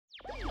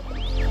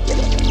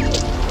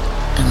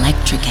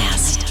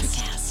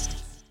Electricast.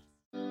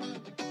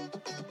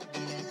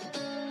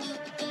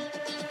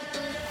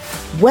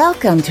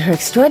 Welcome to Her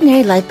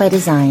Extraordinary Life by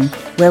Design,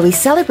 where we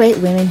celebrate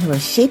women who are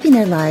shaping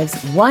their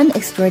lives one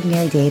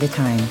extraordinary day at a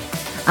time.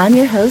 I'm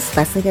your host,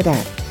 Leslie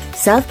Gaudette,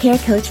 self-care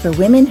coach for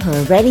women who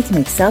are ready to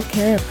make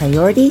self-care a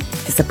priority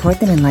to support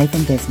them in life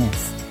and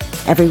business.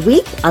 Every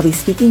week, I'll be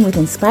speaking with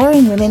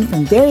inspiring women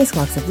from various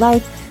walks of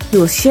life who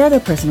will share their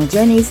personal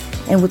journeys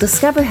and will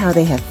discover how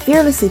they have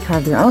fearlessly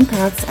carved their own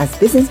paths as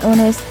business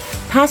owners,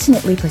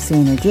 passionately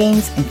pursuing their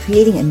dreams and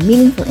creating a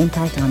meaningful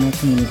impact on their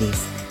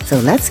communities. So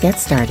let's get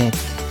started.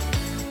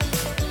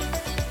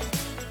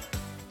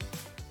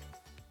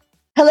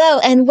 Hello,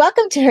 and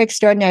welcome to Her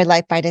Extraordinary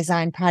Life by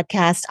Design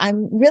podcast.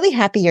 I'm really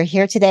happy you're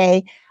here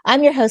today.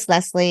 I'm your host,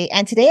 Leslie,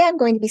 and today I'm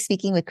going to be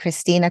speaking with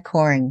Christina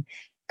Korn.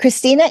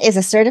 Christina is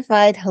a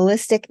certified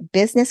holistic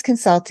business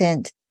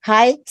consultant,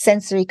 high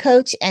sensory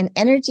coach, and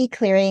energy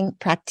clearing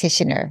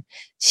practitioner.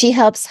 She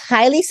helps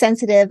highly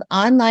sensitive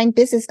online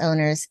business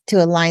owners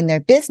to align their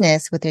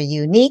business with their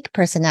unique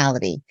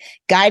personality,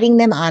 guiding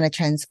them on a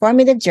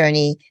transformative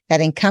journey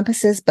that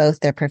encompasses both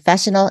their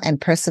professional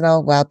and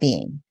personal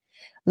well-being.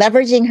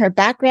 Leveraging her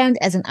background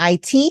as an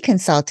IT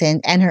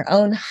consultant and her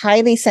own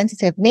highly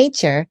sensitive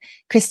nature,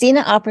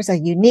 Christina offers a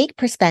unique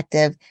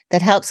perspective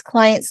that helps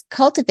clients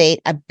cultivate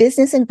a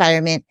business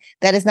environment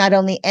that is not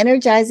only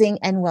energizing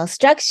and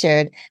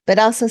well-structured, but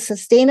also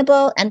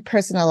sustainable and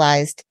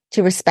personalized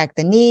to respect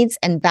the needs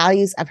and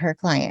values of her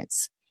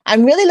clients.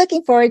 I'm really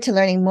looking forward to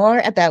learning more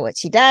about what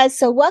she does.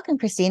 So welcome,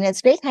 Christina.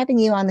 It's great having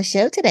you on the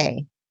show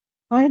today.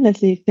 Hi,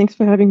 Leslie. Thanks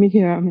for having me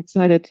here. I'm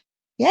excited.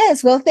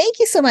 Yes, well, thank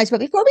you so much. But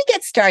before we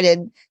get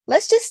started,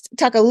 let's just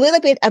talk a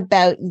little bit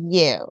about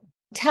you.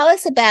 Tell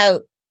us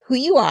about who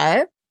you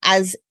are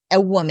as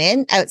a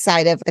woman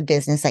outside of the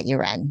business that you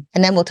run,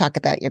 and then we'll talk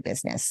about your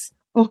business.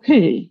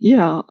 Okay,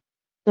 yeah,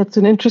 that's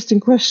an interesting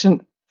question.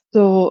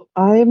 So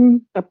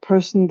I'm a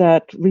person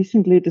that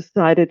recently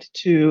decided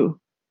to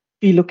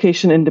be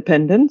location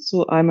independent.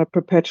 So I'm a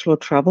perpetual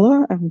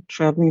traveler. I'm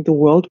traveling the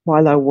world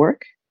while I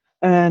work.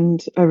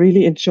 And I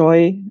really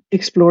enjoy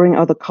exploring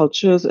other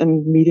cultures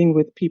and meeting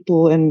with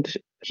people and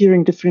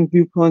hearing different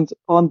viewpoints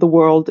on the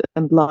world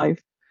and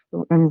life.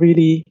 So I'm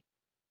really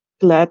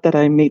glad that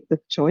I made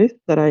this choice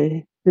that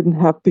I didn't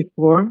have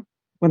before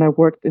when I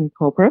worked in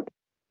corporate.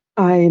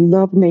 I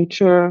love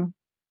nature.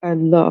 I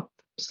love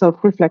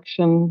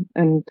self-reflection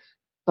and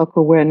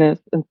self-awareness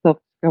and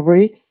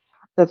self-discovery.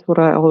 That's what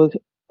I always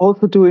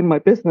also do in my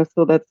business.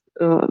 So that's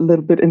a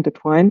little bit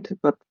intertwined,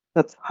 but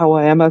that's how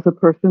I am as a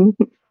person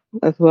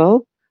as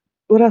well.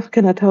 What else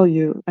can I tell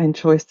you? I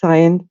enjoy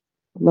science,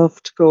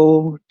 love to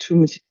go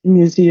to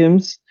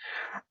museums,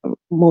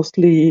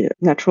 mostly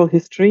natural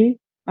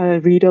history. I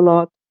read a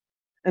lot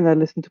and I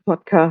listen to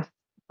podcasts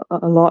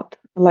a lot.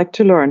 I like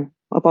to learn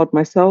about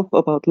myself,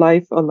 about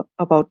life,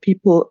 about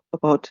people,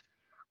 about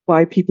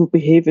why people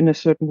behave in a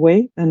certain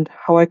way and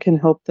how I can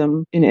help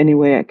them in any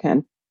way I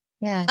can.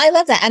 Yeah, I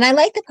love that. And I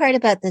like the part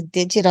about the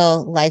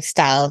digital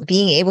lifestyle,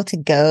 being able to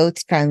go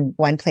from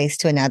one place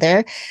to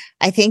another.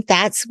 I think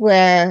that's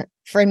where,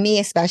 for me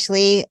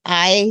especially,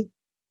 I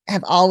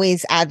have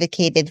always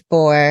advocated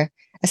for,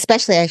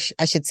 especially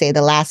I should say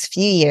the last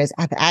few years,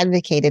 I've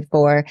advocated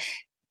for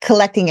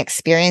collecting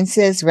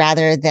experiences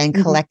rather than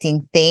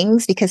collecting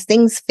things, because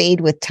things fade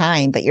with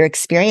time, but your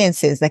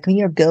experiences, like when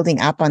you're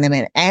building up on them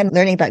and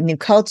learning about new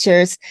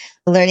cultures,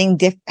 learning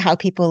how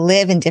people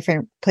live in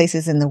different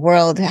places in the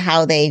world,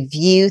 how they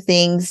view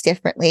things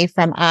differently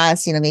from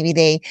us. You know, maybe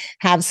they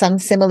have some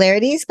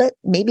similarities, but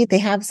maybe they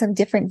have some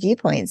different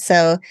viewpoints.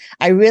 So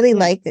I really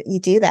like that you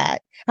do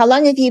that. How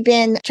long have you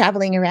been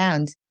traveling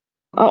around?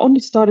 I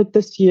only started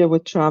this year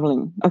with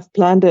traveling. I've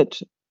planned it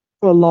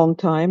for a long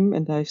time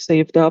and I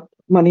saved up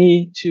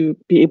money to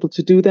be able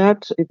to do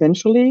that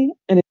eventually.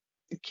 And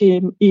it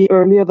came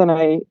earlier than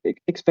I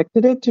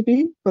expected it to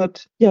be.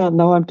 But yeah,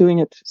 now I'm doing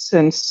it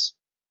since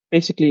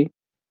basically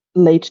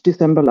late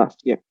December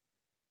last year.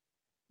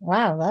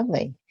 Wow,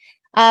 lovely.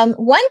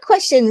 One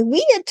question,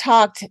 we had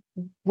talked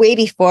way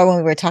before when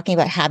we were talking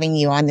about having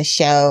you on the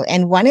show.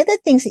 And one of the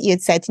things that you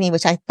had said to me,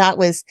 which I thought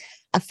was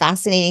a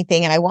fascinating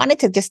thing, and I wanted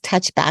to just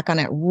touch back on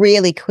it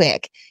really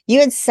quick.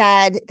 You had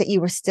said that you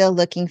were still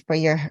looking for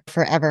your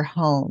forever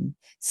home.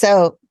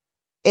 So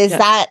is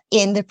that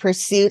in the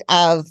pursuit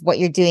of what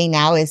you're doing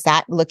now? Is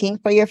that looking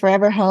for your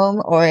forever home,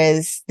 or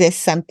is this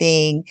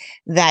something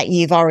that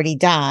you've already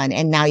done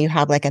and now you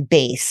have like a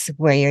base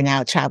where you're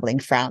now traveling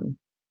from?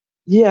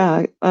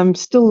 Yeah, I'm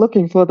still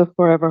looking for the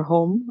forever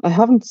home. I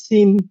haven't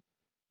seen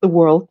the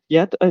world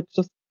yet. It's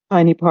just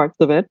tiny parts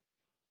of it.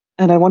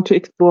 And I want to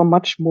explore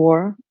much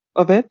more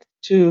of it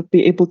to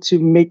be able to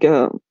make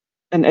an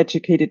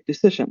educated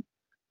decision.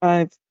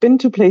 I've been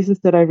to places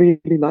that I really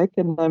like,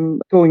 and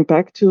I'm going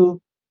back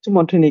to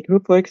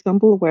Montenegro, for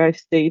example, where I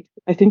stayed,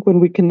 I think,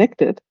 when we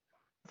connected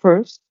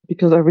first,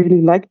 because I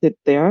really liked it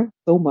there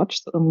so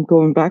much. So I'm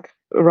going back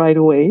right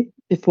away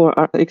before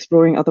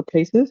exploring other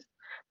places.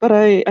 But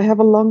I have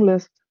a long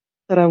list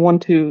that I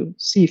want to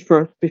see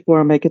first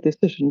before I make a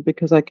decision,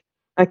 because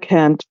I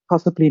can't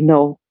possibly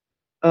know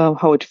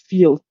how it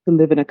feels to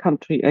live in a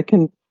country. I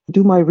can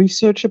do my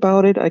research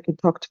about it. I can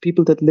talk to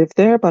people that live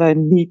there, but I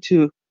need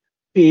to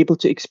be able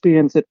to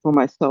experience it for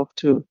myself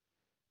to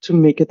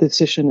make a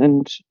decision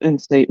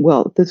and say,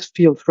 well, this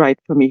feels right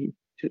for me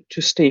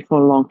to stay for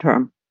a long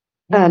term.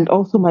 Yeah. And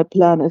also my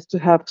plan is to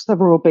have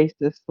several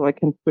bases so I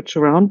can switch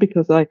around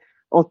because I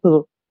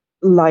also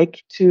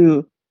like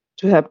to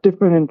have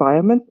different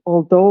environments,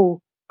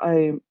 although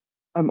I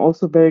I'm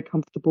also very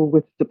comfortable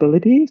with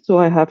stability. So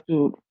I have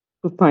to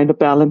find a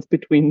balance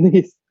between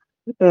these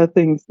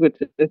things, which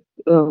is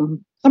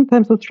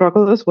sometimes a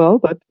struggle as well,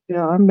 but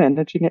yeah, I'm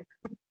managing it.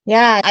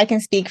 Yeah, I can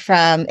speak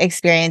from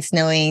experience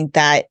knowing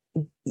that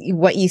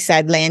what you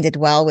said landed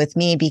well with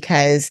me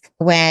because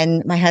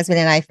when my husband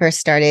and I first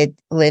started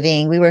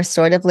living, we were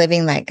sort of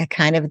living like a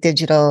kind of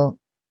digital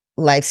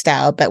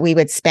lifestyle, but we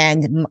would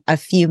spend a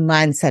few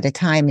months at a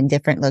time in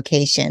different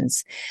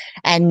locations.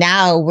 And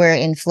now we're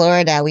in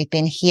Florida. We've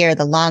been here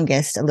the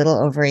longest, a little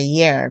over a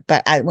year.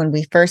 But when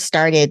we first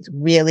started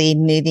really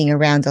moving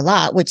around a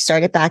lot, which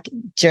started back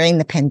during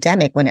the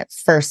pandemic when it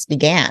first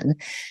began,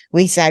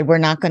 we said we're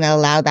not going to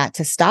allow that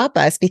to stop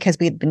us because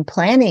we'd been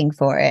planning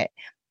for it.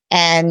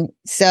 And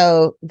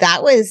so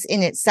that was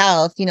in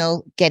itself,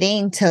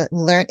 getting to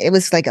learn, it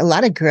was like a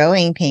lot of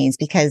growing pains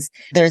because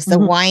there's the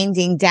Mhm.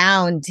 winding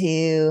down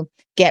to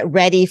get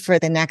ready for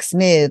the next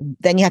move.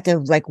 Then you have to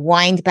like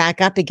wind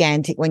back up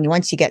again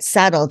once you get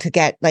settled to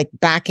get like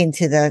back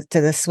into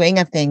the swing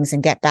of things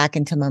and get back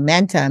into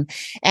momentum.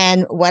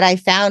 And what I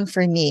found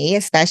for me,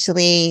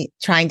 especially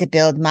trying to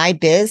build my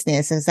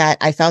business, is that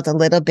I felt a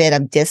little bit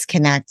of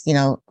disconnect,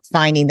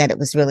 finding that it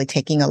was really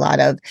taking a lot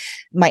of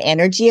my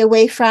energy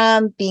away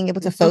from being able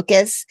to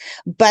focus.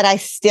 But I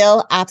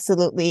still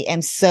absolutely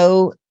am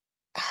so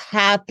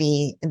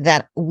happy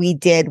that we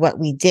did what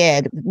we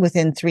did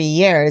within 3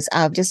 years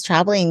of just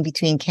traveling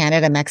between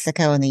Canada,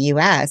 Mexico, and the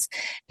US,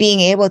 being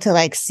able to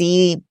like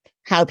see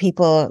how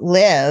people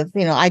live.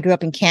 I grew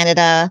up in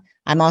Canada.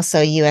 I'm also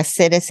a US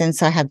citizen,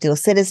 so I have dual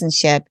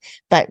citizenship,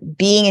 but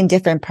being in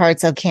different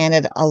parts of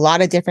Canada, a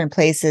lot of different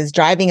places,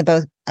 driving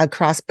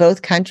across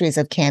both countries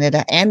of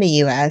Canada and the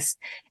US,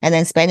 and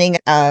then spending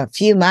a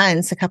few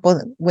months, a couple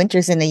of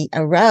winters in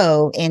a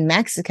row in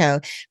Mexico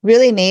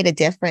really made a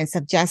difference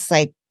of just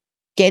like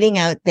getting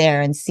out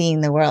there and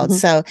seeing the world. Mhm.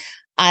 So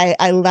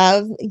I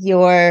love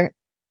your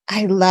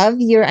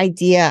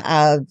idea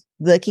of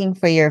looking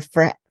for your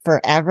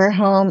forever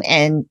home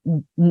and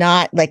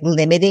not like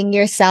limiting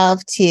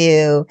yourself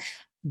to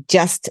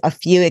just a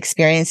few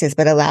experiences,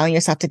 but allowing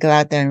yourself to go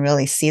out there and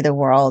really see the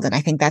world. And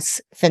I think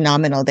that's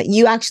phenomenal that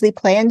you actually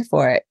planned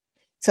for it.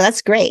 So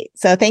that's great.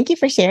 So thank you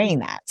for sharing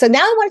that. So now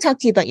I want to talk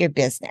to you about your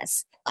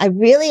business. I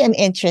really am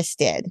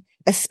interested,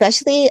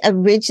 especially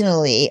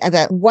originally,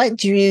 about what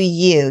drew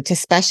you to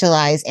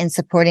specialize in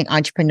supporting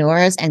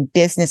entrepreneurs and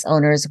business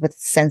owners with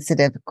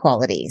sensitive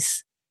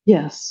qualities.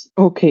 Yes.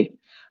 Okay.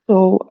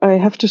 So I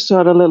have to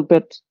start a little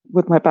bit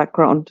with my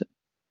background,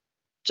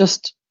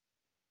 just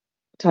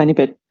a tiny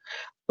bit.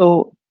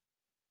 So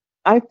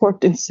I've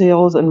worked in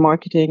sales and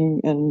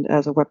marketing and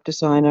as a web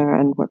designer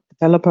and web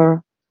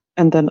developer,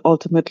 and then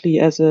ultimately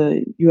as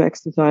a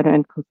UX designer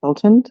and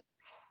consultant.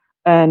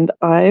 And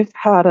I've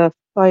had a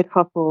side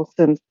hustle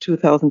since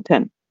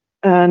 2010.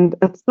 And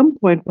at some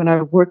point when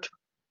I worked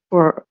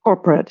for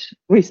corporate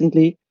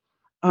recently,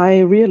 I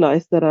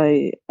realized that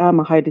I am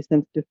a highly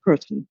sensitive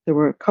person. There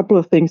were a couple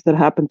of things that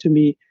happened to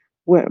me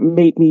where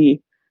made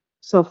me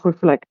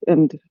self-reflect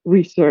and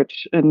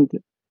research and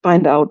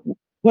find out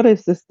what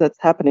is this that's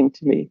happening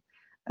to me.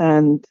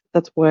 And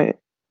that's why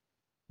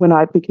when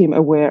I became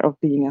aware of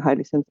being a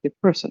highly sensitive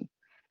person.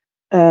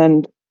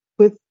 And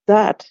with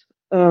that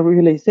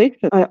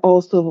realization, I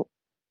also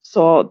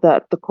saw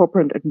that the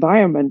corporate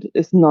environment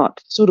is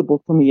not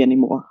suitable for me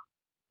anymore.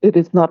 It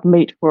is not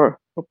made for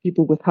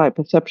people with high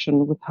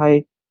perception, with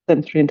high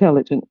sensory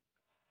intelligence.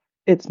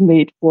 It's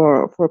made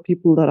for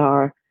people that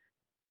are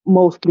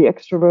mostly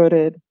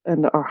extroverted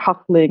and are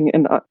hustling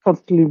and are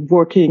constantly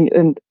working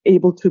and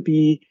able to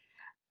be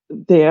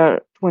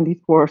there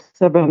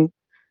 24/7.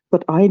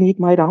 But I need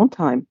my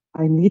downtime.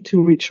 I need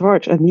to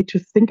recharge. I need to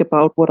think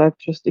about what I've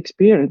just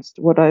experienced,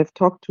 what I've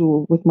talked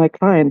to with my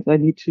clients. I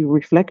need to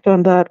reflect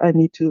on that. I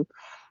need to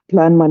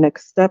plan my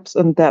next steps.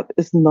 And that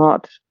is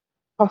not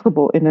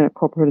possible in a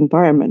corporate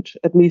environment.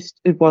 At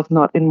least it was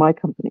not in my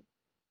company.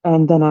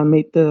 And then I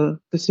made the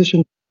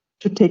decision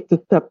to take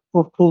the step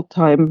for full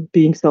time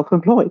being self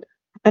employed.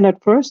 And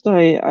at first,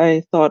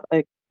 I thought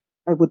I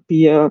would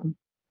be a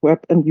web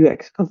and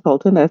UX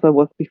consultant as I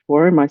was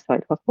before in my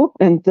side hustle.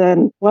 And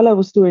then while I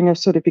was doing a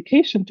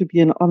certification to be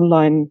an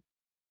online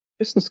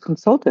business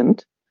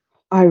consultant,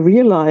 I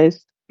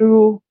realized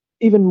through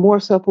even more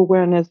self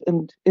awareness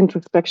and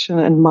introspection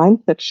and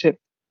mindset shift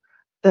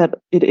that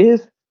it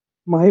is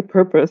my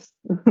purpose,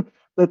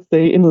 let's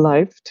say, in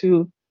life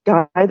to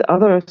guide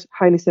other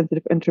highly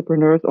sensitive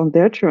entrepreneurs on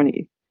their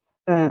journey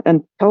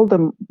and tell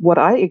them what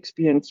I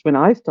experienced when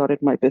I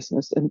started my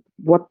business and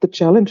what the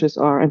challenges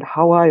are and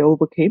how I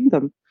overcame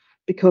them.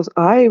 Because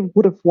I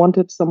would have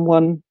wanted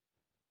someone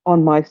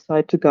on my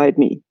side to guide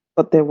me,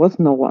 but there was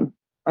no one.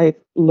 I've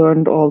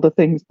learned all the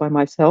things by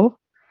myself.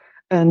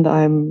 And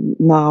I'm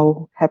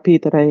now happy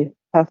that I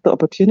have the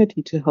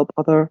opportunity to help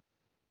other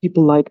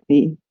people like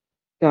me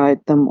guide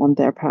them on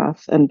their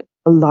path and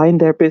align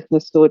their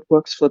business so it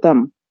works for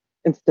them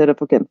instead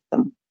of against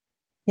them.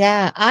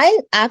 Yeah, I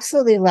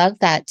absolutely love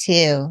that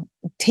too.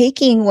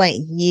 Taking what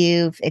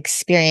you've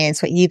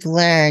experienced, what you've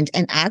learned,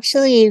 and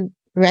actually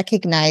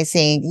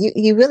recognizing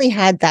you really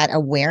had that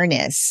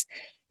awareness.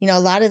 A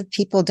lot of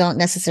people don't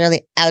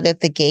necessarily out of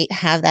the gate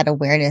have that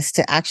awareness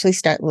to actually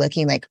start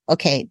looking like,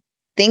 okay,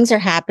 things are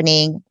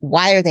happening.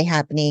 Why are they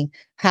happening?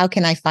 How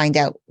can I find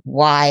out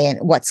why and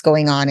what's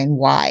going on and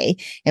why?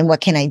 And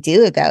what can I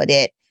do about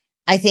it?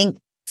 I think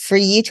for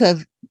you to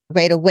have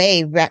right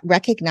away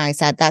recognize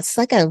that that's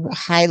like a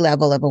high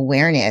level of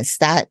awareness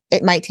that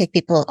it might take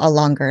people a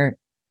longer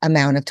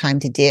amount of time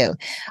to do.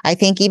 I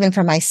think even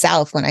for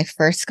myself, when I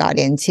first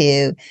decided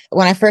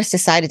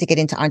to get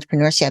into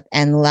entrepreneurship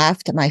and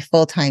left my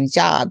full-time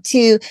job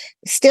to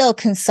still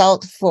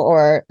consult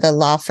for the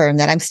law firm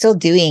that I'm still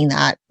doing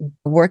that,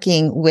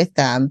 working with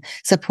them,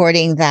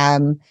 supporting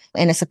them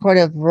in a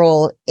supportive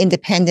role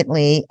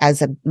independently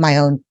as my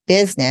own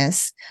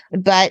business.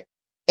 But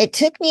it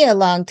took me a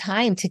long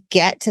time to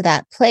get to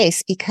that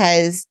place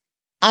because,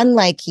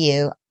 unlike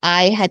you,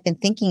 I had been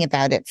thinking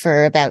about it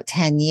for about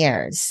 10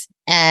 years.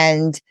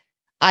 And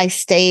I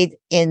stayed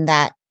in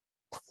that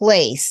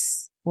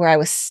place where I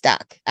was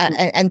stuck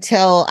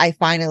until I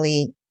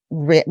finally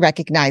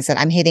recognized that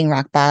I'm hitting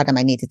rock bottom.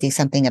 I need to do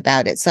something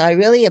about it. So I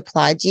really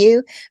applaud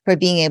you for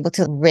being able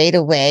to right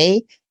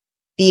away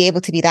be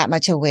able to be that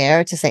much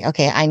aware to say,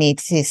 okay, I need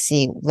to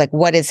see like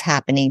what is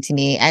happening to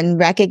me, and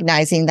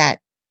recognizing that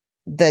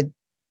the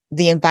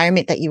the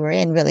environment that you were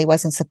in really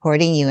wasn't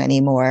supporting you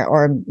anymore,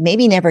 or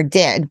maybe never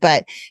did,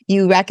 but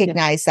you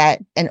recognize that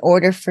in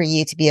order for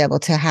you to be able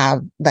to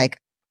have like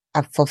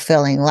a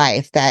fulfilling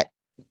life, that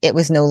it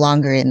was no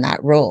longer in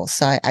that role.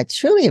 So I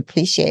truly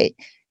appreciate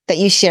that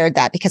you shared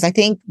that, because I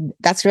think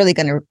that's really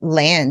going to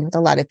land with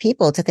a lot of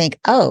people to think,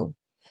 oh,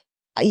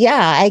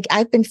 yeah,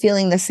 I've been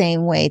feeling the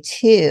same way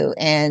too.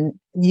 And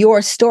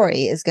your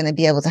story is going to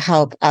be able to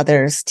help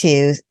others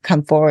to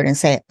come forward and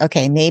say,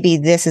 okay, maybe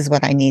this is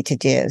what I need to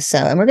do. So,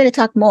 and we're going to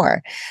talk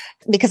more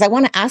because I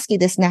want to ask you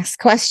this next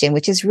question,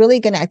 which is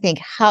really going to, I think,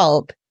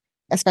 help,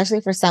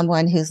 especially for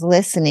someone who's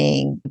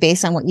listening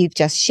based on what you've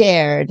just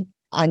shared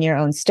on your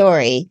own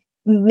story.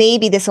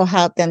 Maybe this will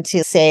help them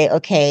to say,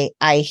 okay,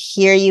 I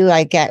hear you.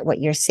 I get what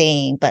you're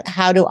saying, but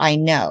how do I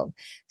know?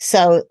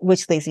 So,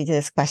 which leads me to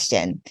this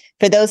question.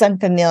 For those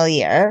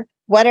unfamiliar,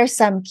 what are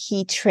some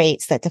key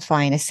traits that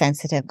define a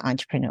sensitive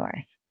entrepreneur?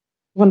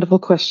 Wonderful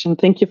question.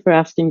 Thank you for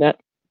asking that.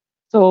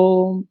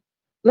 So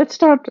let's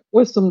start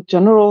with some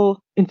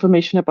general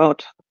information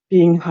about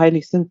being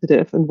highly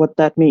sensitive and what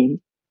that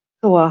means.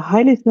 So a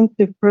highly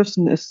sensitive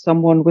person is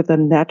someone with a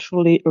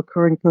naturally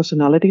occurring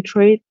personality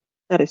trait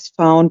that is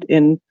found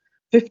in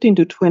 15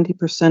 to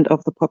 20%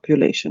 of the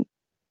population.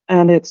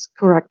 And it's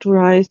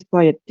characterized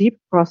by a deep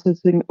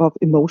processing of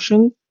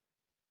emotions,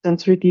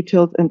 sensory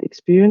details, and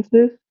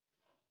experiences,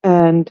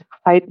 and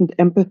heightened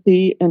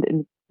empathy and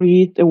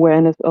increased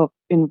awareness of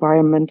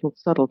environmental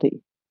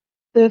subtlety.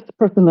 This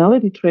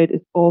personality trait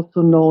is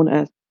also known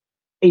as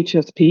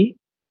HSP,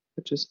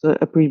 which is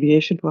the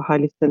abbreviation for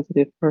highly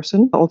sensitive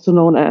person, also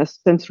known as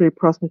sensory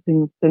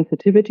processing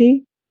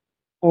sensitivity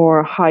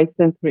or high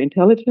sensory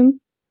intelligence,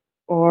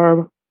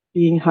 or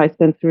being high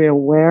sensory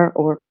aware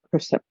or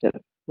perceptive.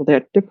 So there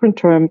are different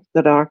terms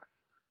that are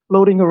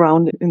floating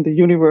around in the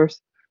universe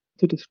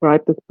to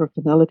describe this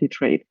personality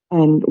trait.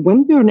 And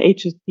when you're an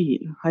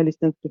HSP, a highly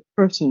sensitive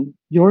person,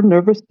 your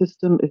nervous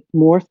system is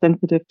more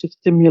sensitive to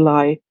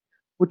stimuli,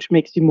 which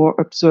makes you more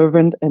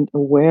observant and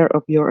aware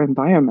of your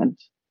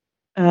environment.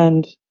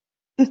 And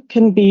this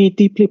can be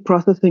deeply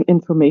processing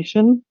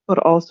information, but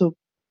also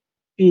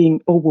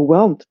being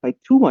overwhelmed by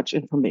too much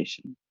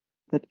information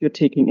that you're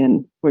taking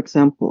in. For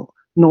example,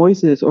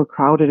 noises or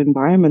crowded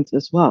environments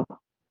as well.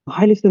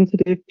 Highly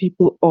sensitive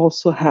people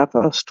also have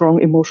a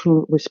strong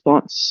emotional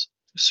response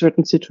to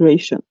certain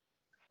situations.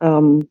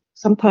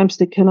 Sometimes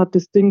they cannot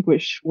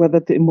distinguish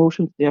whether the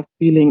emotions they are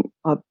feeling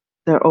are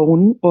their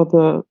own or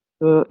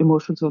the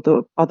emotions of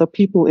the other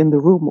people in the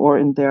room or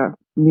in their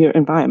near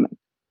environment.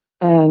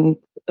 And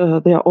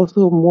they are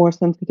also more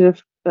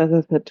sensitive, as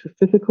I said, to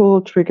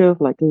physical triggers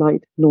like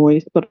light,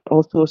 noise, but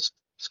also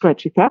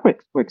scratchy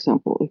fabrics, for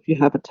example. If you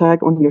have a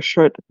tag on your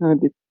shirt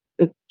and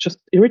it just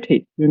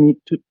irritates, you need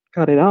to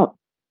cut it out.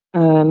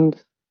 And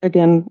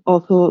again,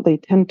 also, they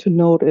tend to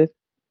notice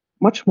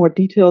much more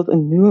details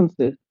and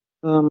nuances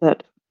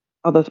that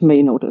others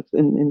may notice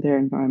in their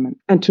environment.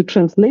 And to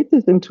translate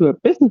this into a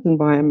business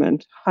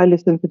environment, highly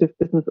sensitive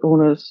business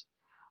owners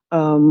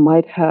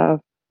might have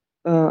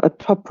a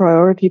top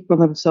priority for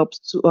themselves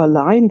to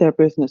align their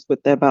business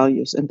with their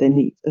values and their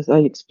needs, as I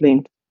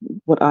explained,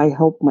 what I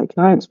help my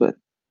clients with.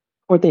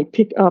 Or they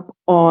pick up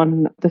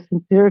on the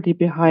sincerity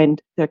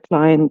behind their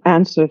client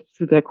answers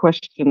to their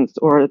questions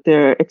or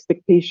their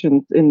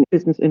expectations in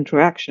business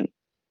interaction.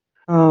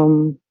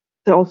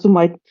 They also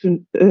might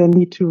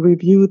need to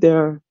review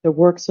their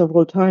work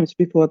several times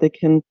before they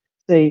can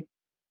say,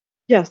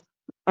 yes,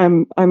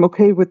 I'm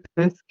okay with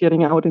this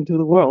getting out into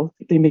the world.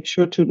 They make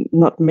sure to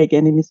not make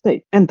any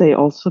mistake. And they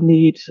also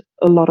need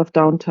a lot of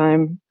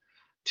downtime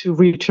to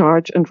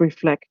recharge and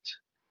reflect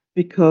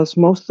because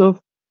most of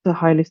the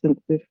highly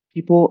sensitive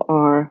people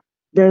are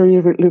very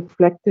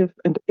reflective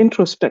and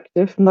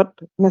introspective, not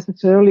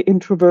necessarily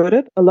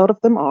introverted. A lot of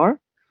them are,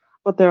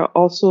 but there are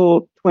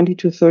also 20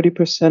 to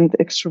 30%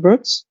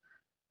 extroverts.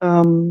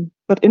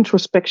 But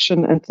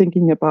introspection and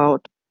thinking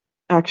about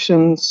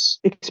actions,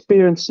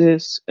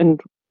 experiences, and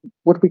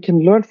what we can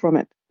learn from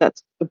it,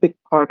 that's a big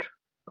part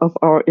of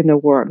our inner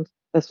world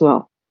as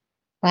well.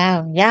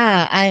 Wow.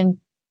 Yeah. I'm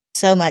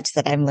so much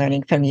that I'm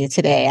learning from you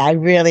today. I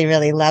really,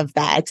 really love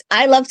that.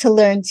 I love to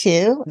learn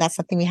too. That's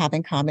something we have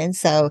in common.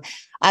 So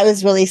I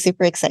was really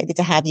super excited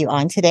to have you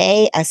on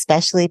today,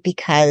 especially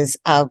because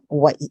of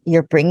what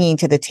you're bringing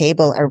to the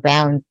table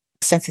around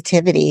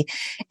sensitivity.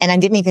 And I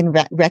didn't even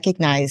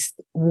recognize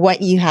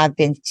what you have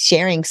been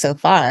sharing so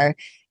far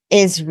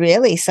is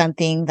really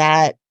something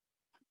that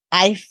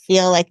I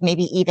feel like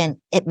maybe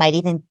even it might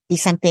even be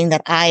something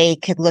that I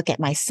could look at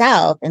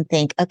myself and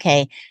think,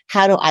 okay,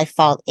 how do I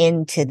fall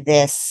into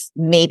this,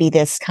 maybe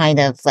this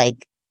kind of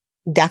like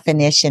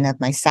definition of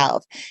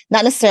myself?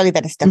 Not necessarily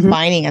that it's Mm-hmm.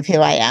 defining of who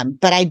I am,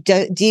 but I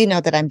do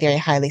know that I'm very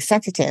highly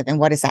sensitive. And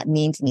what does that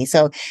mean to me?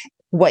 So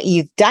what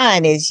you've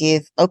done is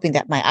you've opened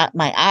up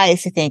my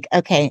eyes to think,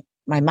 okay,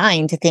 my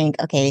mind to think,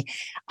 okay,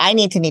 I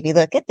need to maybe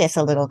look at this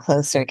a little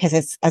closer because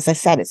it's, as I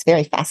said, it's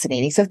very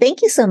fascinating. So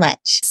thank you so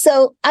much.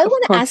 So I Of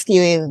want to course. ask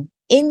you,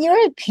 in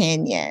your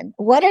opinion,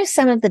 what are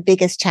some of the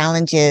biggest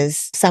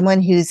challenges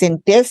someone who's in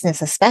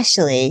business,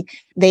 especially,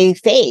 they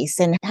face,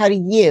 and how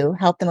do you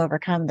help them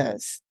overcome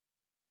those?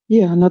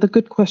 Yeah, another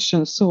good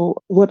question.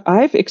 So, what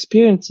I've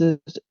experienced,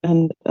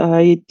 and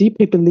I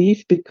deeply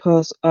believe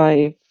because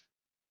I've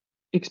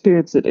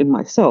experienced it in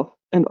myself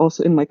and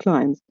also in my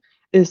clients,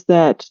 is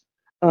that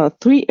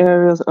three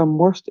areas are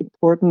most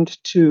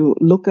important to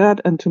look at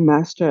and to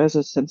master as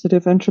a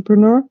sensitive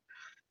entrepreneur.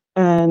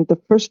 And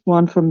the first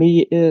one for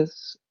me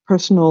is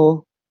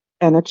personal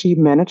energy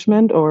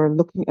management or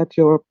looking at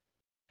your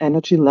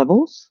energy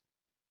levels.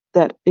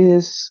 That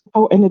is,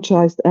 how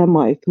energized am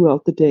I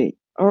throughout the day?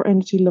 Our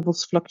energy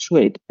levels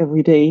fluctuate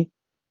every day,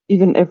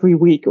 even every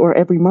week or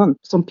every month.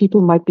 Some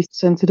people might be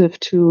sensitive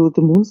to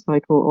the moon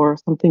cycle or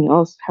something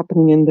else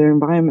happening in their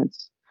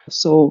environments.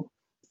 So,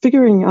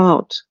 figuring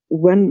out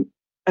when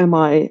am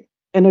I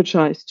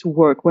energized to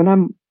work, when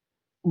I'm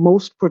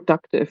most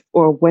productive,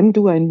 or when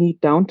do I need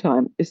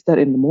downtime? Is that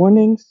in the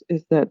mornings?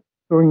 Is that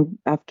during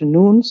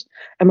afternoons?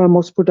 Am I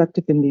most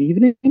productive in the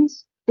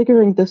evenings?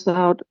 Figuring this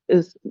out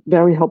is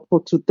very helpful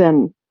to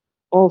then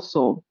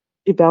also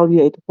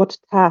evaluate what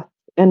tasks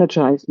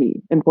energize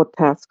me and what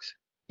tasks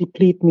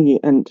deplete me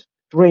and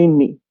drain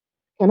me.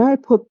 Can I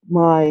put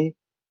my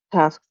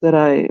tasks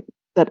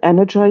that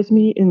energize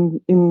me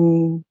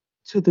in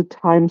to the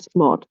time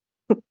slot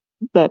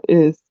that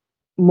is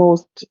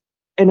most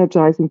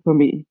energizing for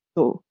me?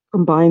 So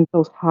combine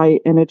those high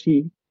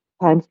energy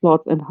time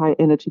slots and high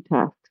energy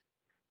tasks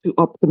to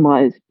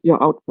optimize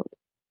your output.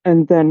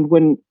 And then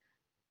when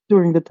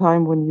during the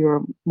time when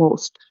you're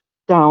most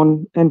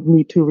down and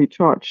need to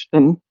recharge,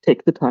 then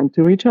take the time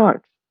to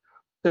recharge.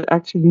 So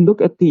actually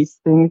look at these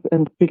things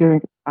and figure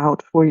it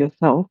out for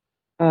yourself,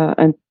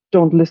 and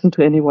don't listen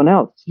to anyone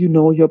else. You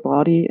know your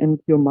body and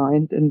your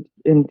mind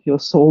and your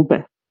soul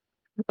best,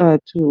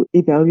 to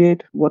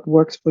evaluate what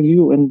works for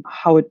you and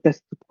how it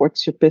best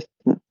supports your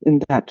business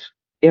in that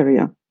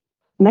area.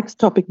 Next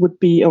topic would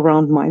be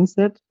around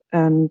mindset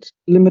and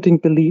limiting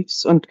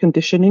beliefs and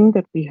conditioning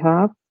that we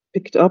have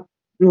picked up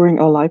during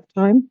our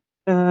lifetime.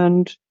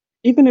 And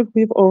even if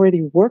we've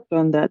already worked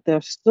on that,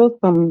 there's still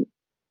some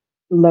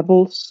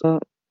levels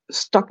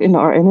stuck in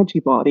our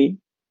energy body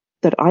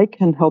that I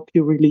can help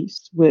you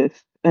release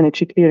with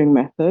energy clearing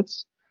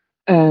methods.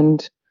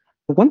 And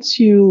once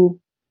you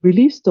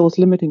release those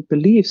limiting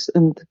beliefs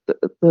and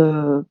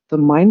the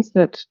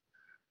mindset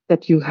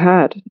that you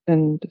had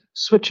and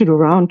switch it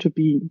around to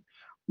be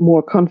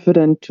more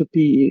confident, to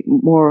be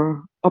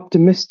more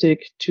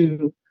optimistic,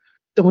 to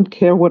don't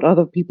care what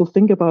other people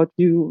think about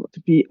you,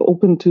 to be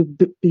open to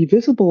be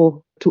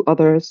visible to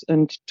others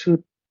and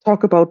to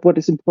talk about what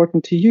is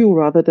important to you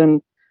rather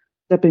than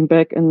stepping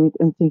back and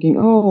thinking,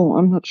 oh,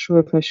 I'm not sure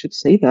if I should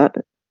say that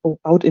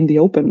out in the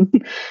open.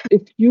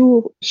 If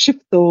you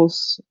shift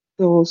those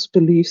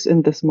beliefs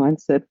in this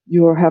mindset,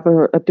 you have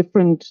a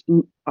different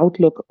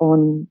outlook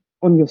on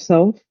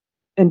yourself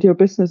and your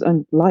business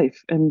and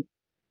life. And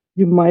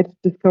you might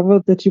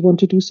discover that you want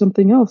to do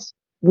something else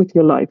with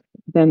your life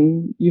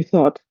than you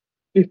thought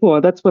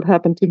before. That's what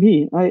happened to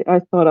me. I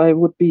thought I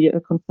would be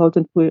a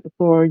consultant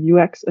for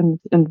UX and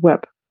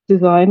web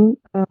design,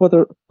 for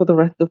the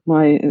rest of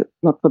my,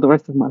 not for the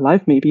rest of my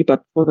life maybe,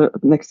 but for the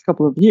next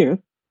couple of years.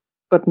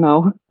 But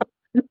now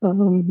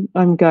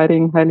I'm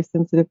guiding highly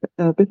sensitive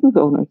business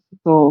owners.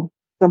 So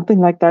something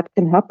like that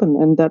can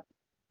happen, and that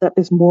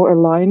is more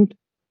aligned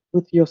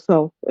with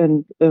yourself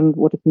and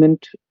what is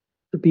meant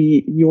to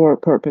be your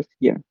purpose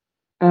here?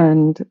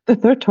 And the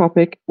third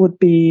topic would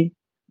be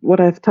what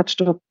I've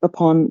touched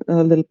upon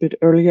a little bit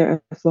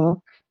earlier as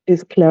well,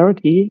 is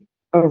clarity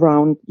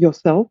around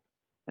yourself,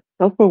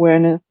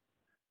 self-awareness,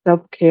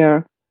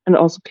 self-care, and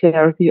also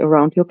clarity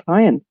around your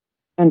client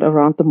and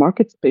around the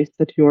market space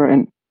that you're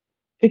in.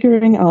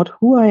 Figuring out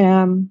who I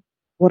am,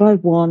 what I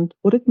want,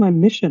 what is my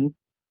mission,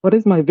 what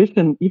is my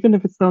vision, even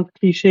if it sounds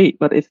cliche,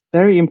 but it's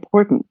very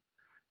important.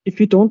 If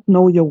you don't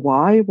know your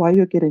why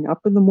you're getting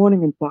up in the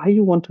morning and why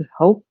you want to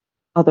help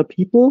other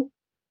people,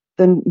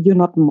 then you're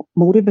not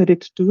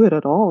motivated to do it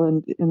at all.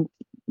 And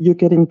you're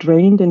getting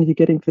drained and you're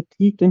getting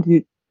fatigued and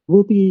you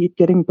will be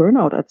getting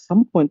burnout at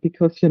some point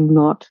because you're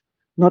not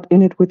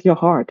in it with your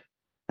heart.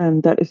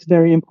 And that is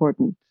very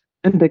important.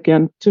 And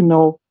again, to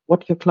know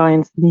what your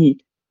clients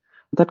need.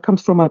 That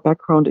comes from my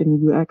background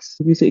in UX,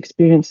 user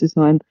experience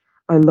design.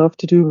 I love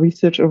to do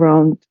research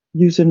around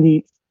user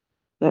needs.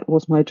 That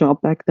was my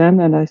job back then.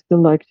 And I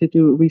still like to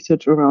do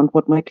research around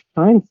what my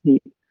clients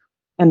need.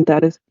 And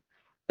that is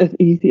as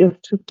easy as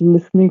just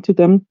listening to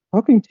them,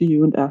 talking to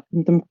you and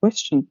asking them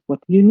questions. What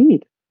do you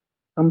need?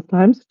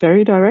 Sometimes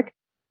very direct.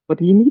 What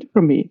do you need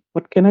from me?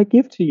 What can I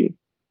give to you?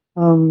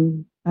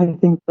 I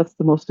think that's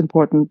the most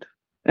important.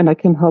 And I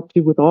can help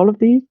you with all of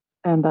these.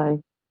 And I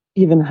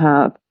even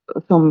have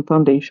some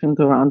foundations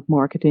around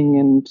marketing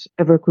and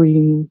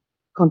evergreen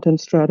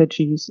content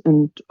strategies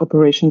and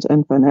operations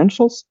and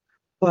financials.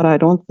 But I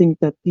don't think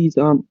that these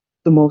are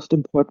the most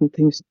important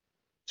things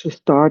to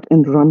start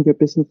and run your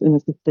business in a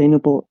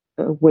sustainable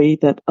way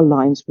that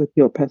aligns with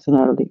your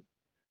personality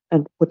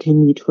and what you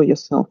need for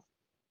yourself.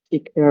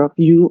 Take care of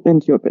you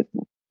and your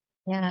business.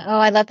 Yeah. Oh,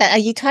 I love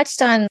that. You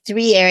touched on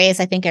three areas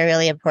I think are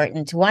really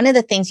important. One of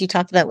the things you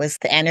talked about was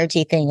the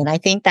energy thing. And I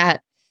think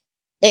that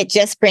it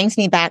just brings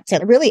me back to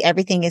really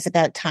everything is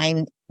about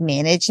time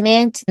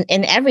management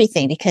and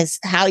everything, because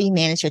how you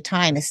manage your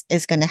time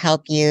is going to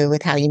help you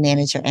with how you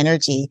manage your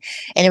energy.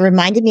 And it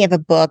reminded me of a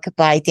book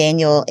by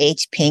Daniel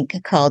H.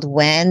 Pink called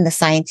When: The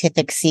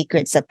Scientific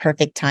Secrets of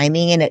Perfect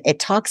Timing. And it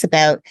talks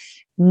about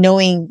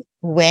knowing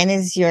when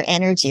is your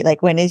energy,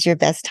 like when is your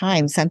best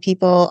time. Some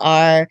people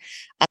are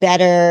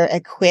better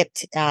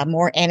equipped,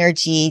 more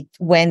energy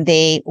when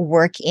they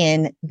work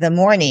in the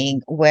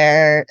morning,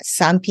 where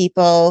some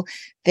people,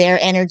 their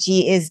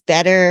energy is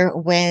better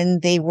when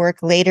they work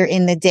later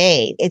in the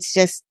day. It's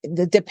just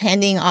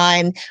depending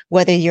on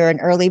whether you're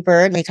an early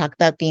bird. We talk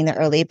about being the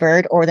early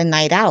bird or the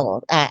night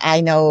owl. I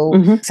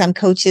know some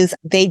coaches,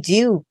 they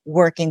do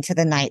work into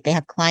the night. They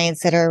have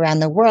clients that are around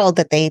the world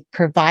that they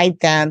provide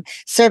them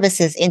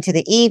services into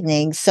the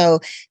evening.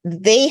 So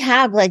they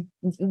have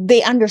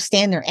they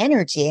understand their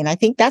energy. And I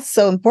think that's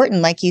so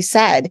important, like you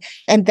said.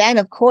 And then,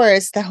 of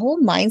course, the whole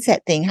mindset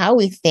thing, how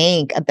we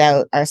think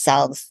about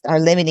ourselves, our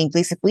limiting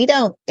beliefs.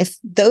 If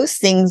those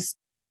things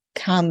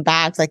come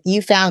back, like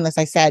you found, as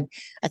I said,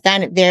 I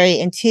found it very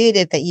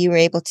intuitive that you were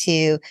able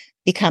to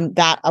become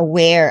that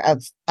aware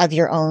of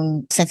your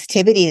own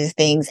sensitivity to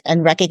things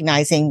and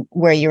recognizing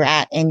where you're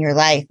at in your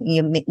life.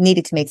 You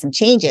needed to make some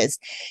changes,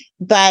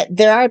 but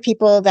there are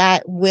people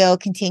that will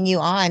continue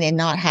on and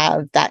not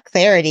have that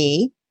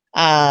clarity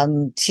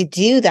to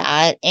do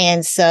that.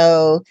 And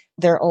so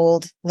their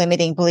old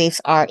limiting beliefs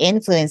are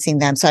influencing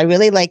them. So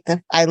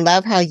I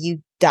love how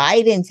you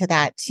dive into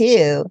that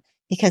too,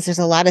 because there's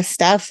a lot of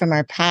stuff from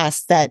our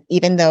past that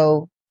even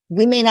though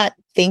we may not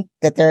think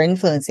that they're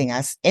influencing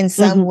us in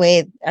some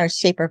way or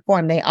shape or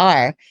form, they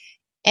are.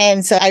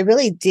 And so I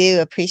really do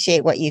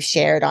appreciate what you've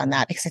shared on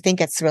that, because I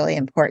think it's really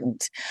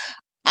important.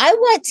 I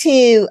want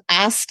to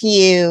ask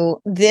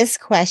you this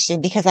question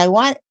because I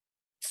want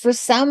for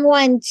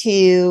someone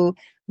to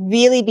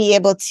really be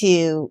able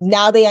to,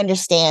 now they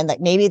understand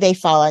that maybe they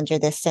fall under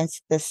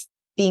this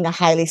being a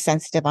highly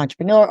sensitive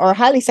entrepreneur or a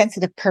highly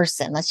sensitive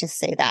person. Let's just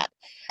say that.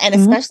 And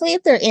especially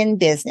if they're in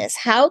business,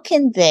 how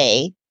can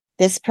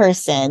this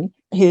person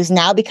who's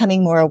now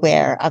becoming more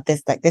aware of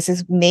this, like this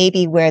is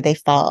maybe where they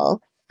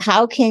fall,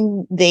 how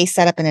can they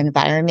set up an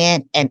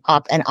environment and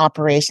an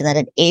operation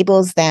that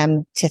enables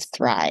them to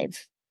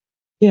thrive?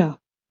 Yeah.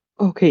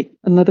 Okay.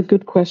 Another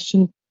good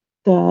question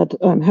that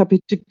I'm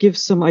happy to give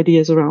some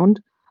ideas around.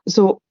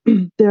 So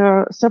there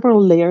are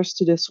several layers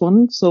to this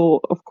one. So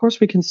of course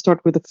we can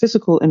start with a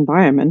physical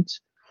environment,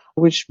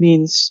 which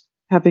means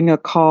having a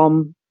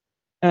calm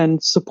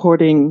and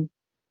supporting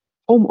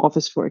home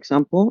office, for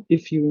example,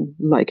 if you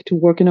like to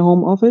work in a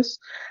home office.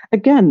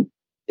 Again,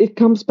 it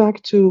comes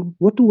back to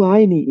what do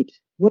I need?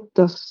 What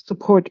does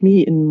support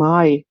me in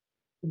my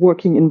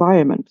working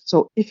environment?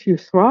 So if you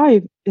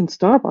thrive in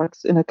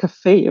Starbucks, in a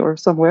cafe or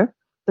somewhere,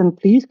 then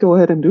please go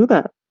ahead and do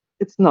that.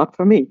 It's not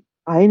for me.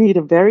 I need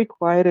a very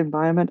quiet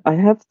environment. I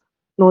have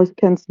noise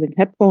canceling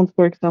headphones,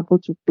 for example,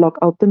 to block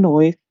out the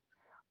noise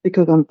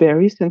because I'm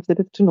very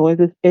sensitive to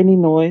noises. Any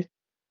noise,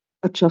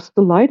 adjust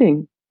the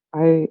lighting.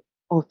 I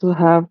also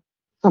have,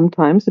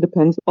 sometimes it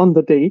depends on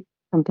the day.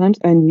 Sometimes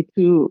I need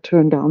to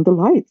turn down the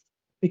lights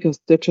because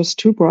they're just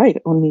too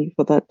bright on me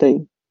for that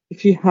day.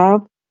 If you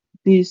have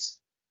these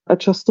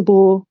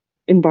adjustable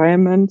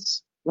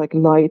environments like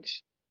light,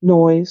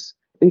 noise,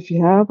 If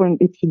you have and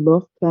if you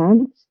love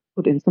plants,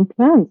 put in some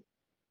plants.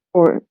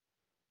 Or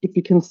if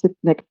you can sit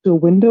next to a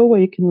window where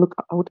you can look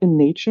out in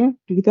nature,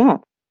 do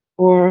that.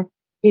 Or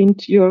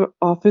paint your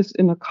office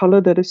in a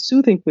color that is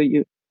soothing for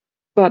you.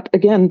 But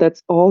again,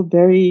 that's all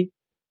very,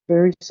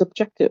 very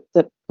subjective.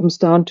 That comes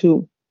down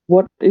to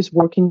what is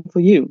working for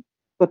you.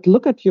 But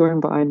look at your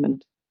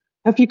environment.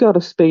 Have you got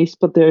a space,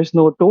 but there's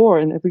no door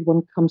and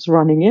everyone comes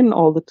running in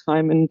all the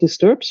time and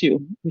disturbs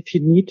you? If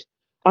you need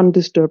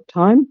undisturbed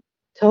time,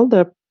 tell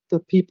the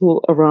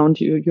people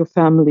around you, your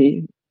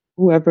family,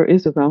 whoever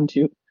is around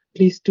you,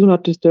 please do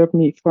not disturb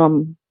me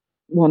from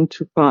 1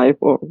 to 5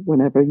 or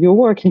whenever you're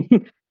working.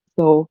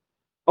 So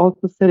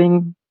also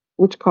setting,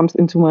 which comes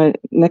into my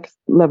next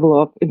level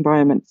of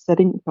environment,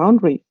 setting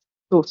boundaries.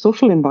 So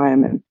social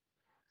environment,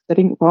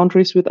 setting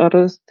boundaries with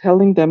others,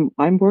 telling them,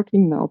 I'm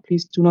working now,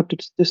 please do not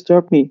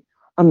disturb me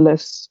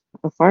unless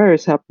a fire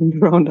is happening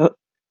around us,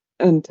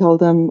 and tell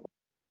them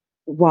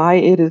why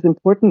it is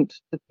important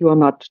that you are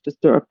not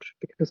disturbed,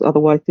 because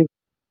otherwise they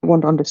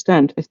won't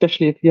understand,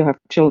 especially if you have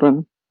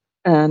children.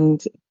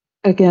 And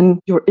again,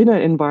 your inner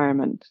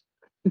environment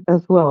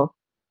as well.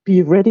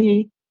 Be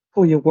ready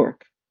for your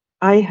work.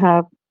 I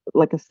have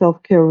like a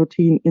self-care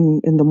routine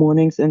in the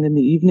mornings and in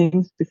the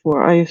evenings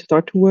before I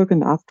start to work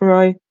and after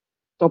I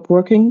stop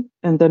working,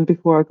 and then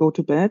before I go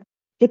to bed.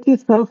 Get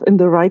yourself in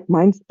the right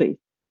mind space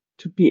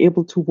to be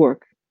able to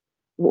work.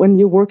 When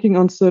you're working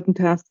on certain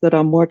tasks that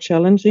are more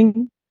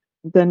challenging,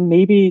 then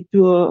maybe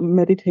do a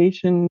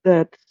meditation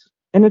that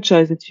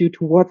energizes you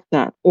towards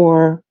that,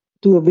 or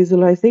do a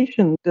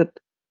visualization that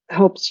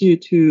helps you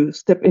to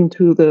step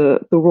into the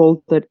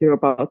role that you're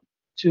about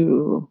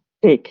to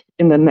take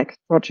in the next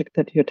project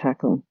that you're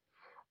tackling.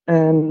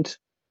 And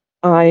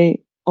I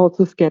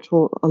also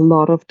schedule a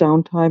lot of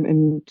downtime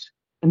and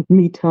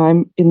me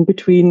time in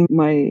between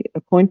my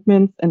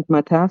appointments and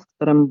my tasks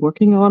that I'm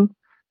working on.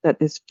 That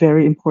is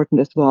very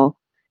important as well,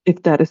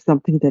 if that is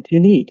something that you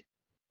need.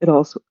 It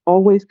also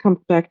always comes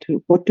back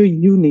to what do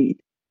you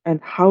need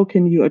and how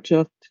can you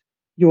adjust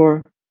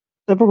your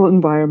several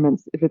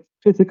environments, if it's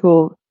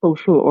physical,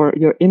 social, or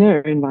your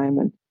inner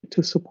environment,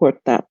 to support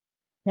that.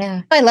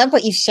 Yeah, I love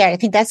what you shared. I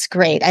think that's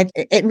great.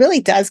 It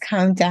really does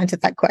come down to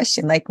that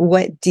question, like,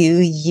 what do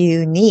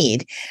you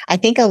need? I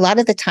think a lot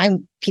of the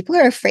time people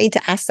are afraid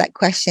to ask that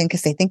question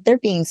because they think they're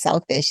being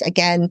selfish.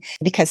 Again,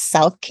 because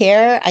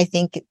self-care, I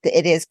think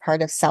it is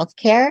part of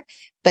self-care,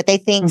 but they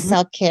think Mm-hmm.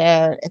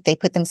 self-care, if they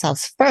put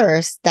themselves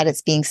first, that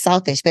it's being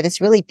selfish, but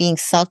it's really being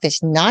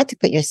selfish not to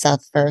put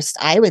yourself first,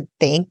 I would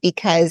think,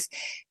 because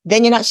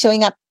then you're not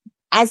showing up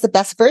as the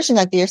best version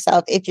of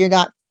yourself if you're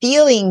not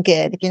feeling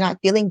good, if you're not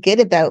feeling good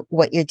about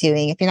what you're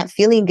doing, if you're not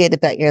feeling good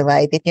about your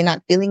life, if you're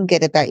not feeling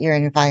good about your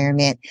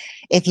environment,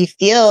 if you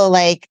feel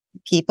like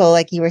people,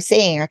 like you were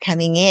saying, are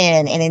coming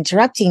in and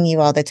interrupting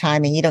you all the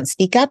time and you don't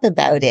speak up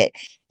about it,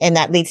 and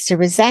that leads to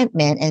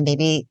resentment, and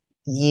maybe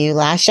you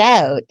lash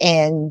out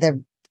and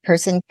the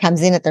person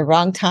comes in at the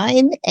wrong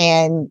time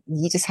and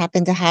you just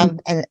happen to have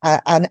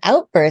an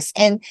outburst.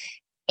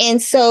 And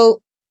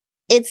so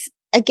it's,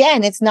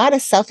 again, it's not a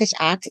selfish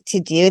act to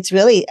do. It's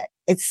really,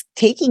 it's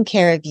taking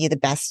care of you the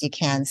best you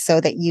can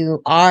so that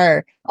you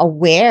are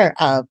aware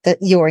of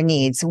your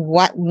needs.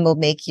 What will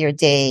make your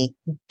day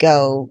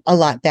go a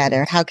lot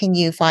better? How can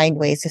you find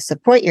ways to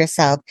support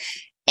yourself?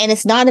 And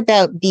it's not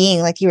about being,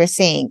 like you were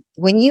saying,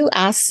 when you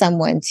ask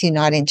someone to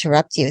not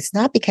interrupt you, it's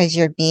not because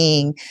you're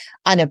being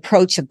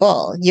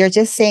unapproachable. You're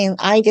just saying,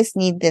 I just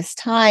need this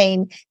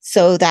time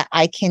so that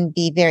I can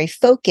be very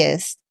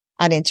focused,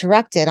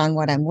 uninterrupted on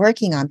what I'm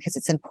working on because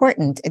it's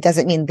important. It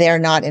doesn't mean they're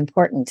not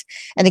important.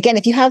 And again,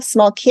 if you have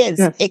small kids,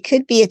 Yes. it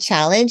could be a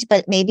challenge,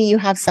 but maybe you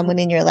have someone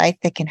in your life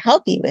that can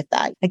help you with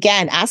that.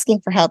 Again,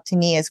 asking for help to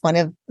me is one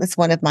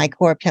of my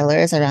core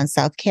pillars around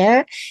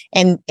self-care,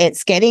 and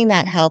it's getting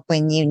that help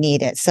when you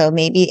need it. So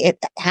maybe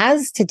it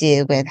has to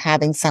do with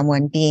having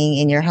someone being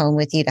in your home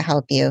with you to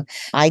help you.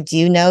 I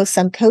do know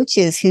some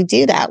coaches who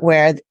do that,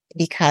 where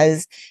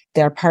because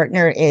their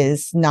partner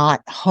is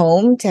not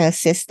home to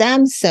assist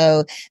them,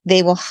 so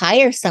they will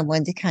hire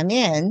someone to come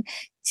in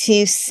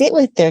to sit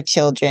with their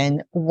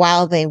children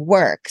while they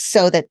work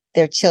so that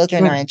their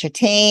children are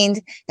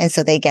entertained and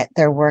so they get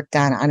their work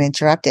done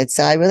uninterrupted.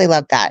 So I really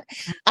love that.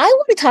 I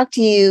want to talk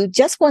to you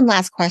just one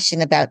last question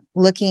about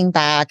looking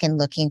back and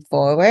looking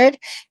forward.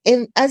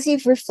 As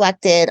you've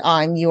reflected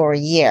on your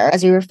year,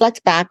 as you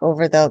reflect back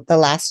over the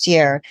last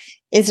year,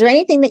 is there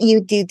anything that you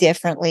do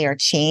differently or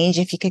change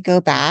if you could go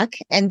back?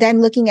 And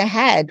then looking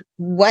ahead,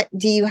 what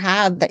do you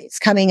have that's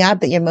coming up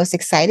that you're most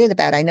excited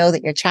about? I know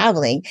that you're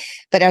traveling,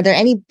 but are there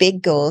any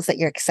big goals that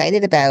you're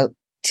excited about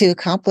to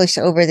accomplish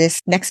over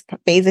this next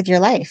phase of your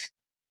life?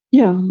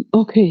 Yeah,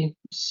 okay.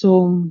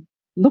 So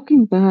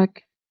looking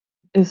back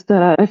is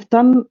that I've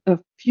done a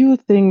few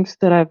things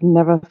that I've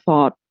never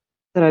thought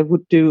that I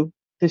would do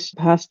this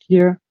past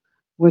year,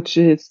 which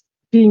is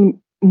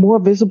being more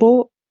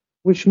visible,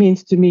 which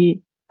means to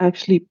me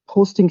actually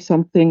posting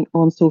something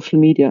on social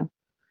media.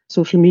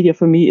 Social media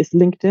for me is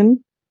LinkedIn,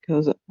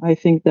 because I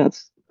think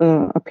that's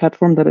a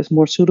platform that is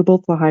more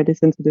suitable for highly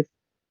sensitive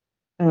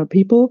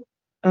people.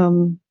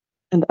 Um,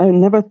 And I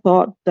never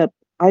thought that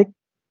I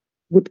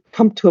would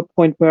come to a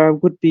point where I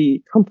would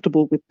be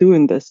comfortable with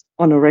doing this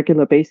on a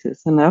regular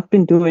basis. And I've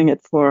been doing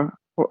it for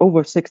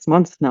over 6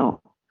 months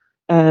now.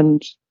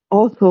 And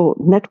also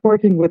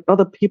networking with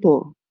other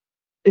people,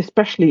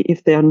 especially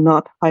if they are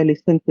not highly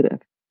sensitive.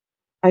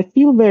 I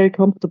feel very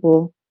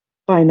comfortable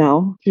by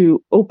now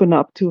to open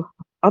up to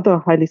other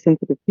highly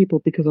sensitive people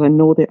because I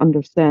know they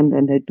understand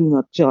and they do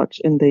not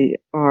judge and they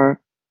are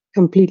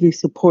completely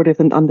supportive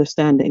and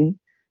understanding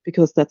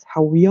because that's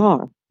how we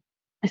are,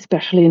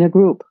 especially in a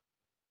group.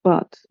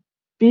 But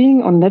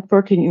being on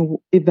networking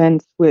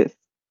events with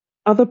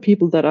other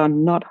people that are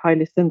not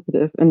highly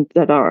sensitive and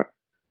that are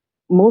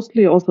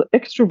mostly also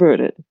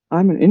extroverted,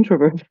 I'm an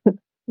introvert.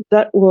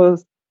 That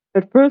was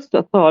at first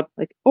I thought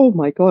like, oh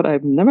my God,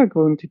 I'm never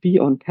going to be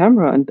on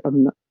camera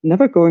and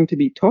never going to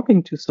be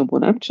talking to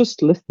someone. I'm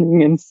just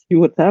listening and see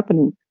what's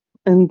happening.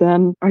 And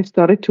then I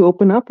started to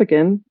open up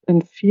again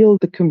and feel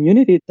the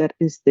community that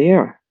is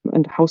there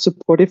and how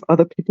supportive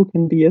other people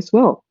can be as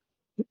well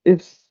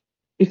if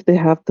if they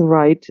have the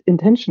right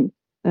intention.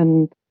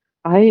 And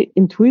I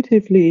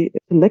intuitively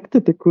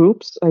selected the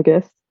groups, I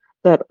guess,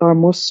 that are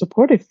most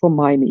supportive for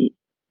my needs.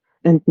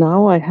 And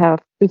now I have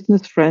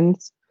business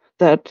friends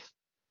that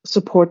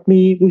support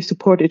me. We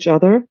support each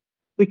other.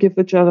 We give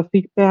each other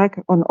feedback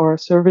on our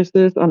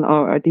services, on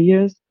our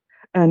ideas,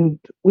 and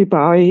we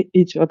buy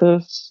each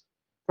other's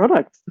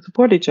products to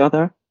support each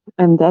other.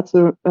 And that's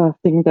a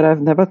thing that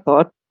I've never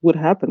thought would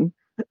happen,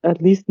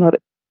 at least not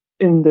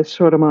in this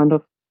short amount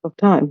of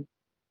time.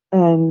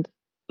 And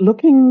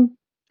looking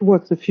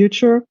towards the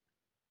future,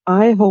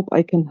 I hope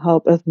I can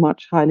help as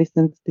much highly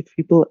sensitive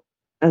people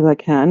as I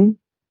can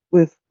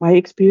with my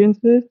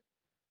experiences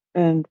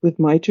and with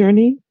my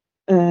journey.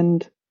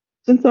 And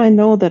since I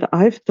know that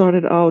I've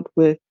started out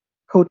with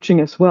coaching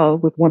as well,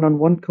 with one on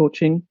one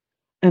coaching,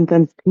 and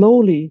then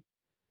slowly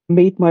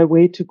made my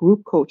way to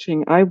group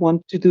coaching, I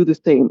want to do the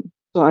same.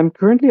 So I'm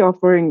currently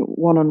offering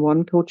one on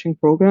one coaching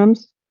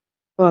programs,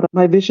 but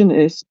my vision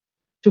is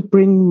to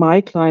bring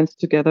my clients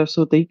together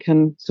so they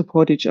can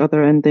support each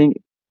other and they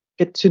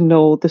get to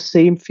know the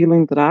same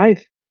feeling that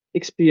I've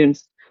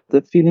experienced,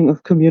 the feeling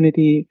of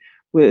community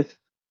with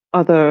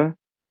other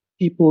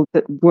people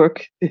that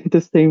work in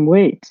the same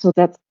way. So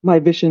that's my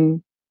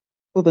vision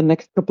for the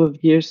next couple of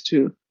years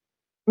too.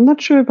 I'm not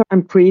sure if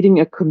I'm creating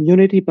a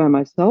community by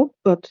myself,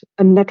 but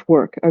a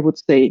network, I would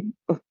say,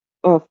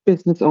 of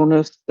business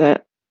owners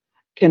that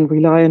can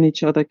rely on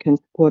each other, can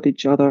support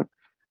each other,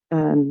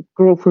 and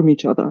grow from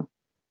each other.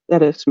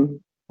 That is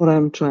what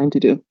I'm trying to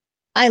do.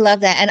 I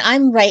love that. And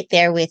I'm right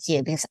there with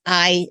you because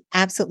I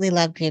absolutely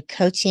love group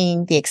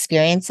coaching, the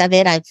experience of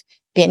it. I've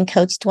been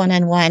coached one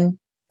on one.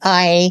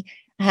 I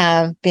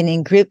have been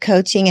in group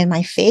coaching, and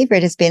my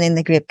favorite has been in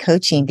the group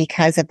coaching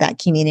because of that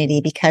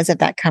community, because of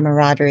that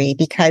camaraderie,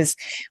 because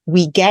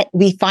we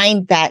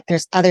find that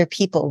there's other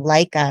people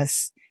like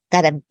us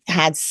that have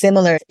had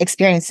similar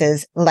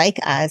experiences like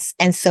us.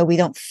 And so we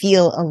don't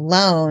feel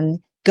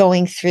alone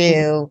going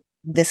through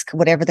this,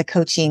 whatever the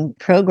coaching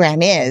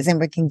program is, and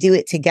we can do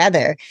it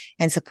together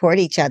and support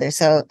each other.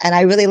 So, and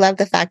I really love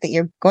the fact that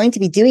you're going to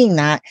be doing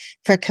that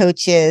for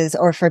coaches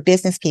or for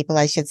business people,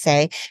 I should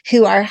say,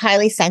 who are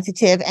highly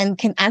sensitive and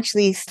can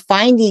actually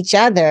find each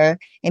other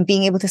and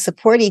being able to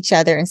support each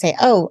other and say,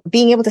 oh,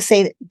 being able to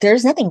say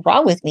there's nothing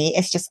wrong with me.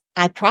 It's just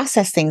I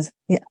process things,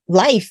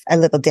 life a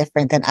little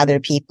different than other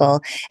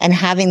people. And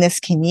having this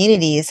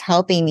community is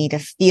helping me to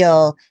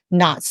feel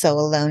not so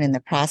alone in the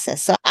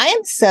process. So I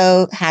am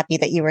so happy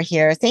that you were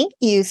here. Thank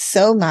you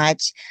so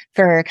much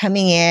for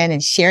coming in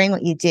and sharing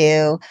what you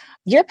do.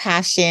 Your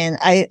passion,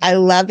 I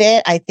love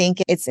it. I think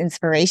it's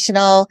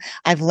inspirational.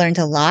 I've learned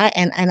a lot,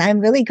 and I'm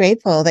really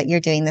grateful that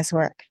you're doing this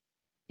work.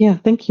 Yeah,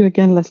 thank you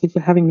again, Leslie, for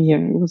having me here.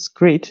 It was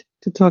great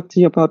to talk to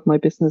you about my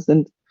business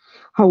and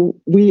how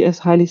we as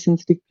highly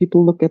sensitive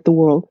people look at the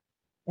world.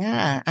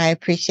 Yeah, I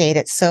appreciate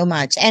it so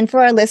much. And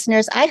for our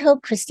listeners, I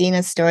hope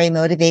Christina's story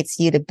motivates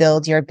you to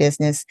build your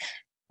business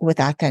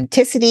with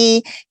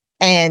authenticity.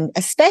 And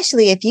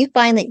especially if you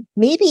find that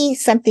maybe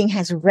something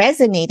has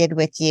resonated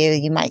with you,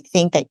 you might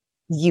think that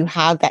you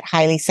have that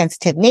highly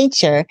sensitive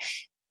nature.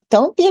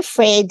 Don't be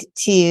afraid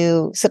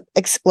to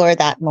explore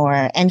that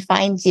more and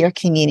find your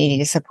community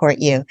to support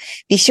you.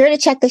 Be sure to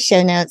check the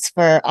show notes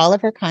for all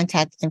of her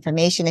contact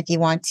information if you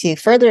want to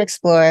further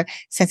explore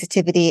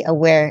sensitivity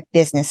aware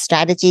business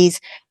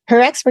strategies.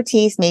 Her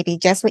expertise may be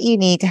just what you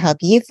need to help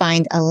you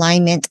find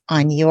alignment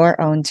on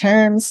your own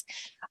terms.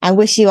 I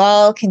wish you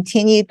all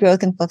continued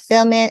growth and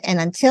fulfillment. And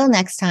until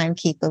next time,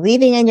 keep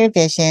believing in your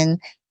vision,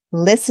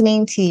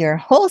 listening to your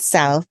whole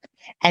self,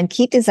 and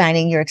keep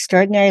designing your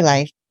extraordinary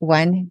life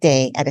one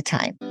day at a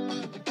time.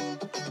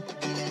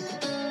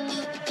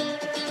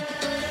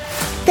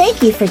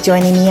 Thank you for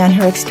joining me on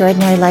Her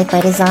Extraordinary Life by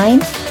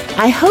Design.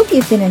 I hope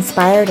you've been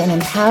inspired and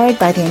empowered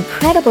by the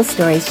incredible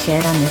stories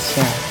shared on this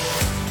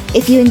show.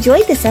 If you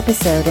enjoyed this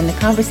episode and the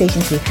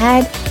conversations we've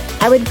had,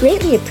 I would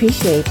greatly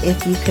appreciate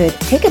if you could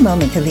take a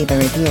moment to leave a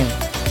review.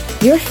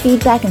 Your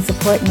feedback and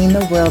support mean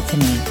the world to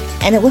me,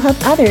 and it will help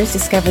others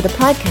discover the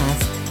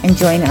podcast and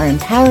join our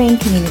empowering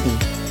community.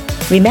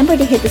 Remember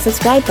to hit the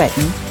subscribe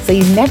button so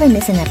you never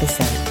miss an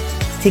episode.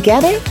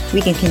 Together,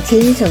 we can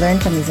continue to learn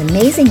from these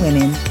amazing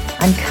women,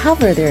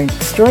 uncover their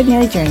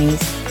extraordinary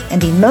journeys, and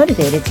be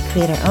motivated to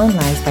create our own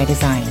lives by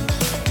design.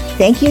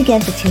 Thank you again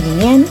for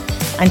tuning in.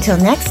 Until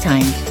next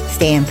time,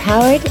 stay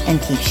empowered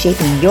and keep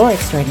shaping your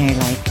extraordinary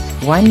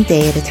life one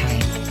day at a time.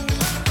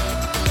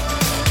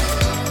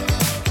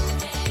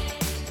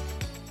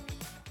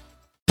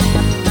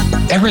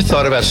 Ever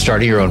thought about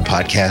starting your own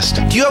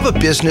podcast? Do you have a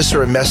business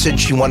or a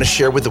message you want to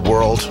share with the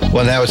world?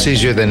 Well, now it's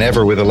easier than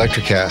ever with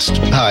Electricast.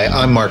 Hi,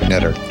 I'm Mark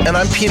Netter. And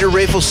I'm Peter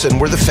Rafelson.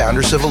 We're the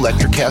founders of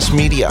Electricast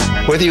Media.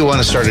 Whether you want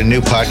to start a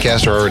new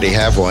podcast or already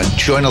have one,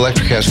 join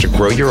Electricast to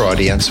grow your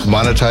audience,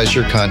 monetize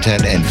your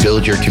content, and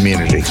build your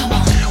community.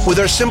 With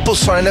our simple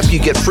sign-up, you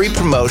get free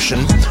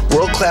promotion,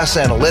 world-class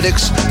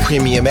analytics,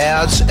 premium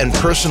ads, and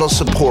personal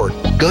support.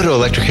 Go to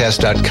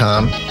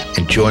electricast.com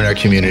and join our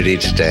community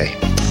today.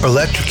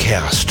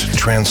 Electricast.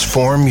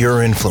 Transform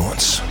your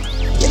influence.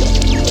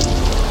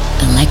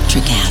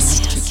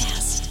 Electricast.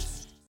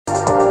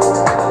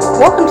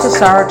 Welcome to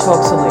Sarah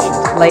Talk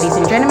Solutions. Ladies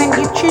and gentlemen,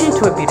 you've tuned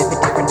into a bit of a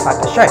different type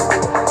of show.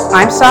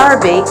 I'm Sarah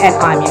B and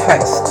I'm your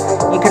host.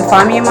 You can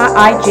find me on my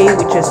IG,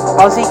 which is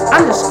Aussie_Sarah_LA.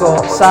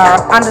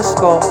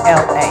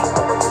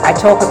 I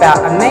talk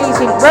about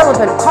amazing,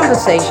 relevant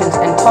conversations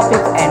and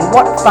topics and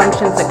what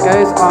functions that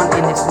goes on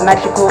in this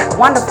magical,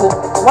 wonderful,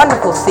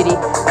 wonderful city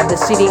of the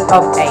City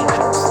of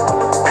Angels.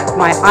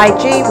 My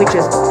IG, which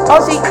is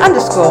Aussie_Sarah_LA.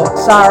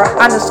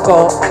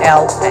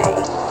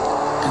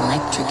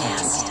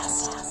 Electricast.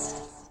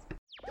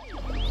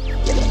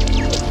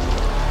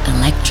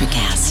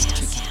 Electricast.